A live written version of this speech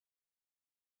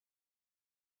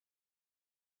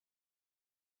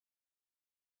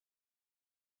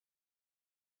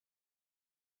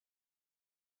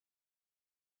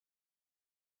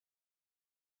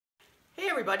Hey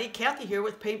everybody, Kathy here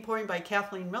with Paint Pouring by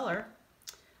Kathleen Miller.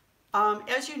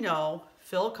 As you know,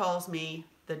 Phil calls me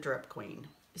the Drip Queen.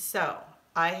 So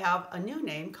I have a new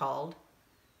name called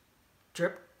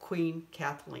Drip Queen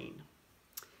Kathleen.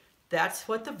 That's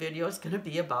what the video is going to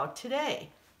be about today.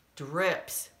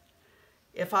 Drips.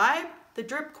 If I'm the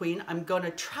Drip Queen, I'm going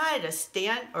to try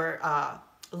to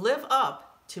live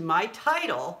up to my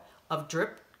title of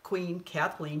Drip Queen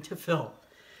Kathleen to Phil.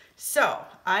 So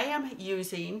I am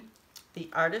using the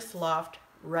Artist Loft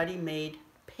ready-made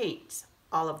paints.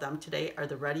 All of them today are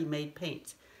the ready-made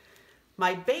paints.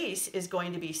 My base is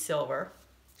going to be silver.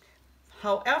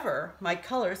 However, my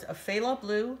colors of phthalo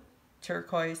blue,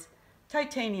 turquoise,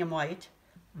 titanium white,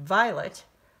 violet,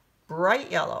 bright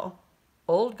yellow,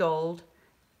 old gold,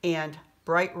 and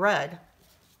bright red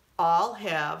all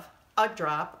have a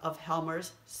drop of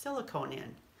Helmer's silicone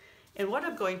in. And what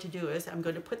I'm going to do is I'm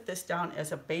going to put this down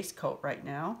as a base coat right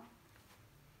now.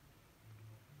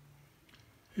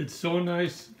 It's so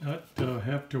nice not to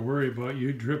have to worry about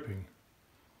you dripping,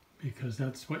 because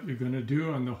that's what you're going to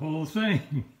do on the whole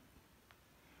thing.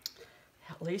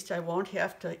 At least I won't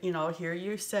have to, hear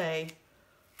you say,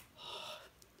 oh,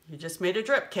 you just made a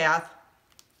drip, Kath.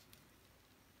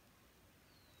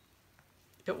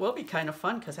 It will be kind of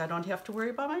fun because I don't have to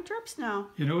worry about my drips now.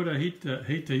 You know what I hate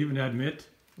to even admit?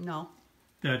 No.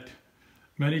 That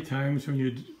many times when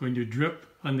you drip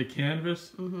on the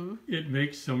canvas, it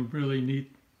makes some really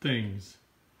neat things.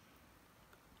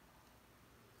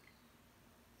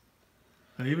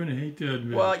 I even hate to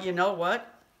admit. Well, you know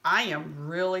what? I am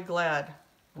really glad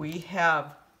we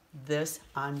have this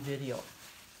on video,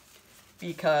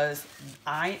 because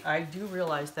I do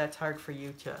realize that's hard for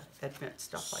you to admit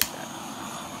stuff like that.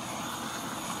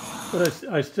 But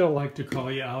I still like to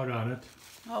call you out on it.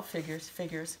 Oh,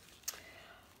 figures.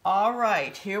 All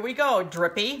right, here we go,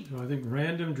 Drippy. So I think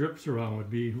random drips around would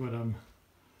be what I'm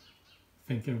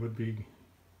thinking would be.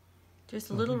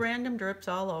 Just little random drips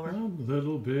all over.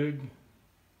 Little, big.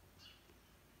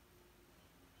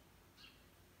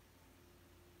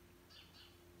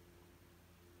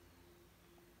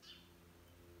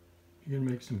 You can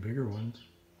make some bigger ones.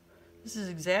 This is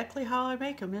exactly how I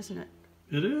make them, isn't it?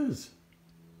 It is.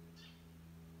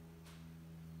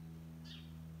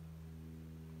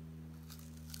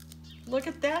 Look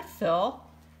at that, Phil.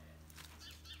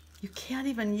 You can't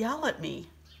even yell at me.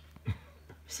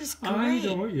 This is great. I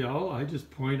don't yell. I just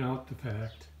point out the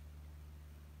fact.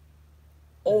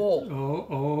 Oh.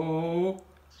 Oh.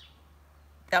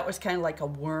 That was kind of like a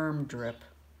worm drip.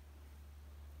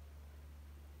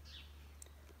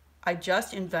 I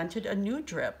just invented a new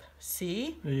drip.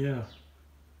 See? Yeah.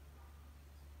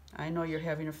 I know you're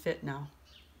having a fit now.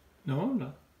 No, I'm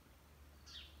not.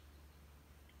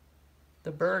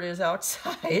 The bird is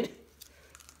outside.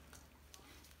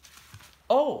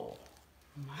 Oh,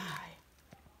 my.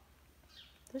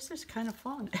 This is kind of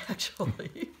fun,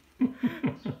 actually.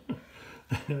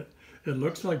 It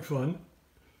looks like fun.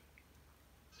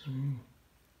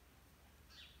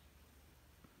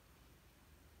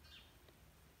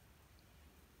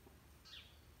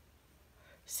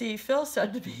 See, Phil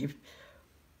said to me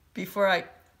before I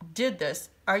did this,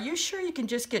 are you sure you can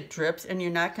just get drips and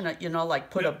you're not going to, like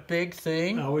put a big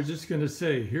thing? I was just going to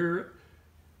say, here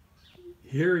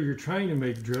you're trying to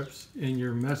make drips and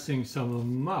you're messing some of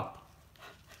them up.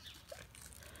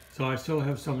 So I still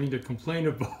have something to complain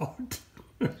about.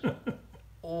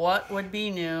 What would be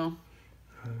new?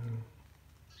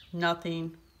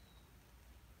 Nothing.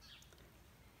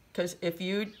 Because if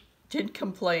you did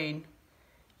complain,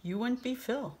 you wouldn't be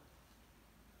Phil.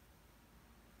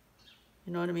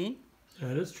 You know what I mean?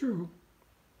 That is true.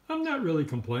 I'm not really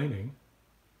complaining.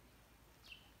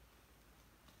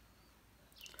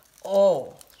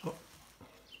 Oh. Oh,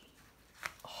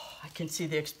 I can see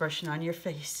the expression on your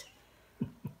face.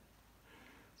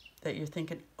 That you're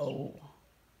thinking, oh.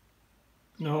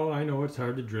 No, I know it's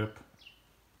hard to drip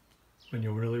when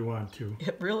you really want to.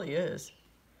 It really is.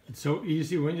 It's so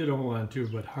easy when you don't want to,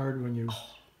 but hard when you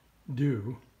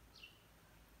do.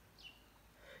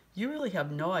 You really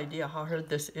have no idea how hard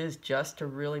this is just to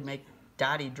really make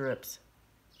dotty drips.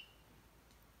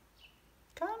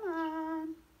 Come on.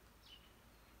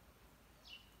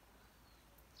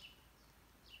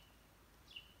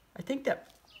 I think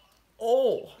that,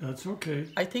 oh. That's okay.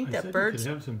 I think that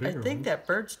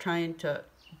bird's trying to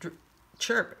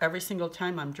chirp every single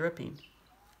time I'm dripping.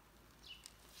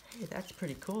 Hey, that's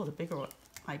pretty cool. The bigger one.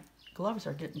 My gloves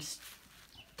are getting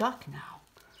stuck now.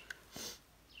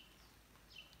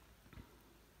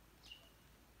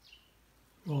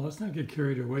 Well, let's not get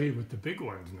carried away with the big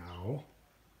ones now.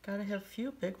 Gotta have a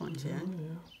few big ones in.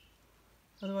 Yeah.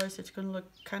 Otherwise it's gonna look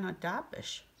kind of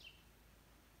doppish.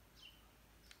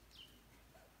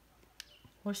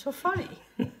 What's so funny?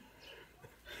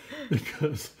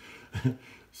 Because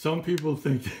some people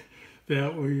think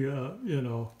that we, you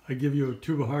know, I give you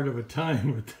too hard of a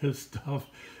time with this stuff,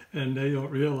 and they don't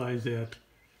realize that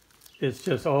it's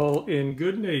just all in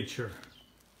good nature.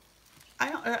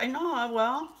 I know.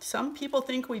 Well, some people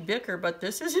think we bicker, but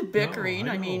this isn't bickering.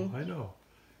 No, I mean, I know.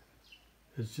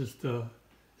 It's just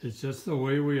the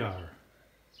way we are.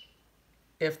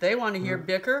 if they want to hear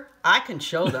bicker, I can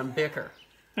show them bicker.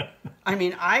 I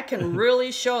mean, I can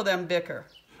really show them bicker.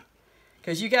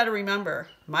 Because you got to remember,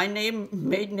 my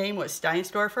maiden name was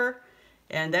Steinsdorfer,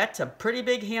 and that's a pretty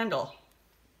big handle.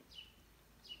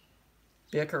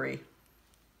 Bickery.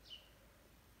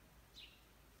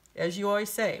 As you always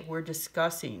say, we're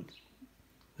discussing.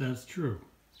 That's true.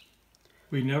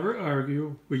 We never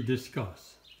argue, we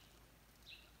discuss.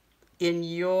 In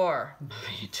your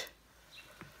mind.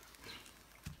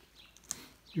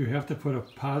 You have to put a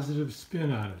positive spin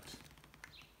on it.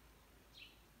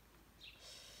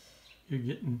 You're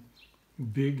getting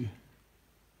big.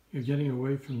 You're getting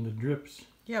away from the drips.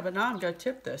 Yeah, but now I'm going to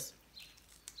tip this.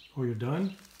 Oh, you're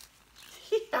done?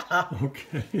 Yeah.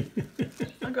 Okay.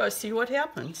 I'm going to see what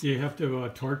happens. You have to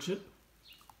torch it?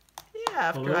 Yeah,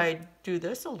 after I do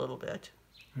this a little bit.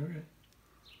 Okay.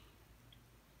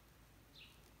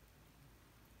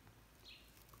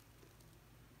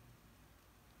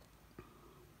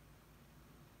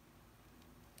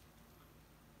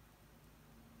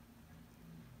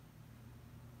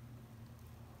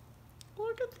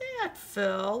 Look at that,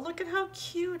 Phil. Look at how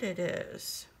cute it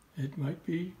is. It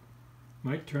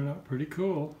might turn out pretty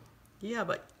cool. Yeah,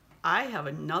 but I have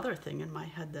another thing in my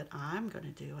head that I'm going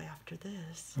to do after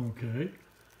this. Okay.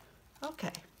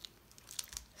 Okay.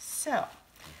 So,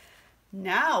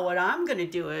 now what I'm going to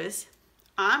do is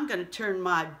I'm going to turn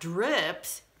my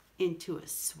drips into a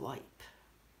swipe.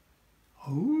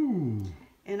 Oh.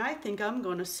 And I think I'm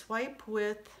going to swipe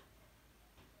with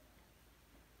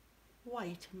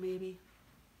white, maybe.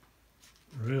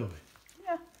 Really?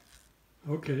 Yeah.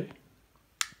 Okay.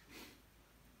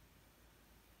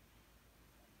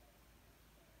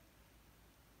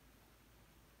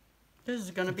 This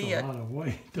is going to That's be a lot of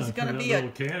white. This is on going to that be little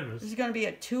canvas. This is going to be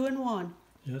a 2-in-1.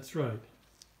 That's right.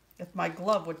 If my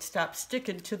glove would stop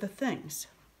sticking to the things.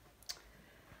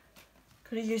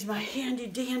 Could I use my handy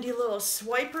dandy little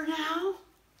swiper now?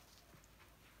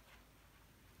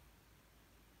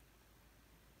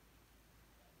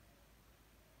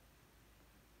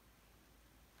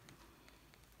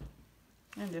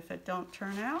 And if it don't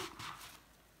turn out,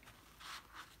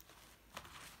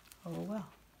 oh well.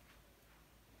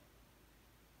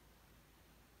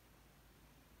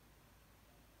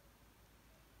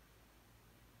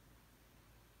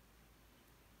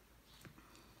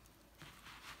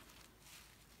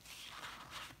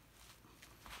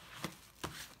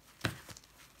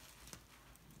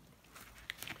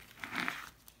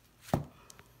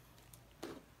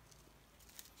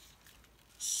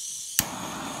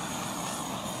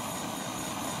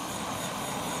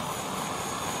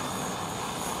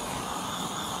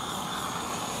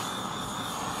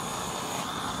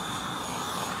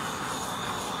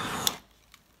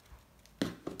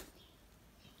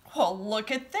 Well, look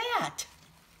at that.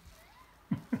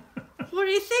 What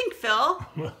do you think, Phil?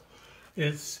 Well,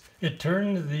 it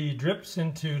turned the drips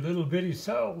into little bitty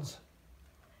cells.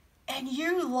 And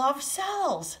you love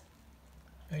cells.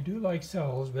 I do like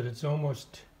cells, but it's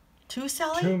almost Too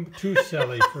celly? too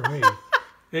celly for me.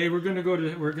 Hey, we're gonna go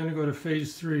to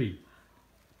phase 3.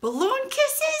 Balloon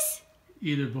kisses?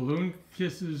 Either balloon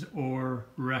kisses or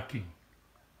wrecking.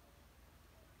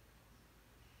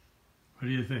 What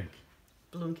do you think?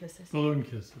 Balloon kisses. Balloon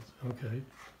kisses. Okay.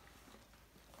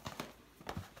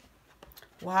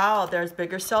 Wow, there's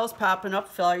bigger cells popping up.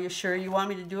 Phil, are you sure you want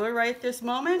me to do it right this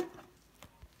moment?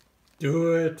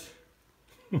 Do it.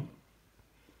 Whoa.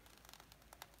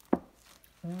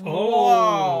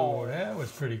 Oh, that was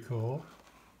pretty cool.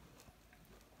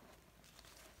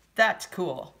 That's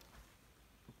cool.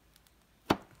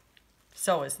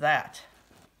 So is that.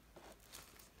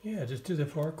 Yeah, just do the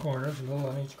 4 corners, a little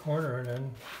on each corner,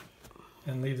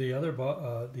 and leave the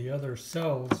other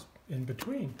cells in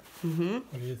between. Mm-hmm.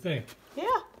 What do you think? Yeah.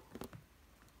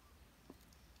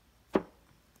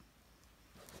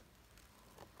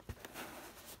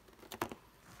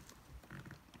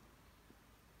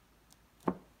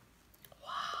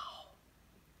 Wow.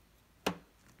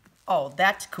 Oh,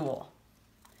 that's cool.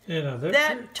 Yeah,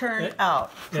 That turned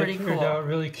out pretty cool. That turned out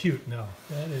really cute now.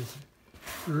 That is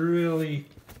really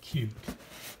cute.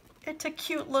 It's a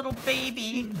cute little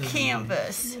baby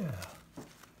canvas. Yeah.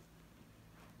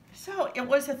 So it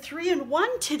was a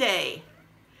 3-in-1 today.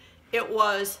 It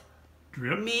was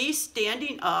Drip? me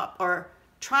standing up or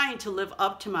trying to live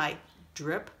up to my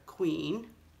drip queen,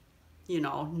 you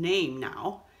know, name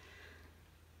now.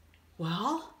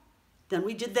 Well, then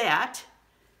we did that.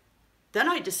 Then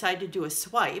I decided to do a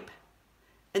swipe.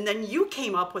 And then you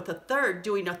came up with a third,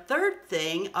 doing a third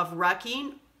thing of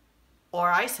wrecking, or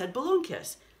I said balloon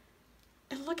kiss.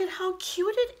 And look at how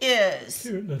cute it is.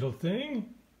 Cute little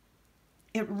thing.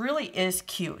 It really is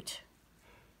cute.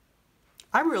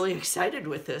 I'm really excited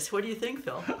with this. What do you think,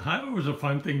 Phil? It was a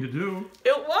fun thing to do.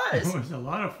 It was. It was a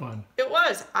lot of fun. It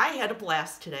was. I had a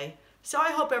blast today. So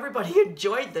I hope everybody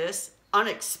enjoyed this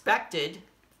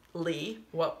unexpectedly,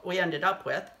 what we ended up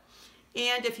with.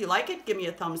 And if you like it, give me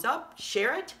a thumbs up,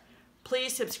 share it.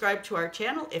 Please subscribe to our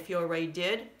channel if you already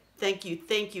did. Thank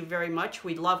you very much.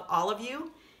 We love all of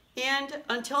you. And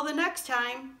until the next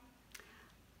time,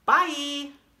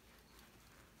 bye.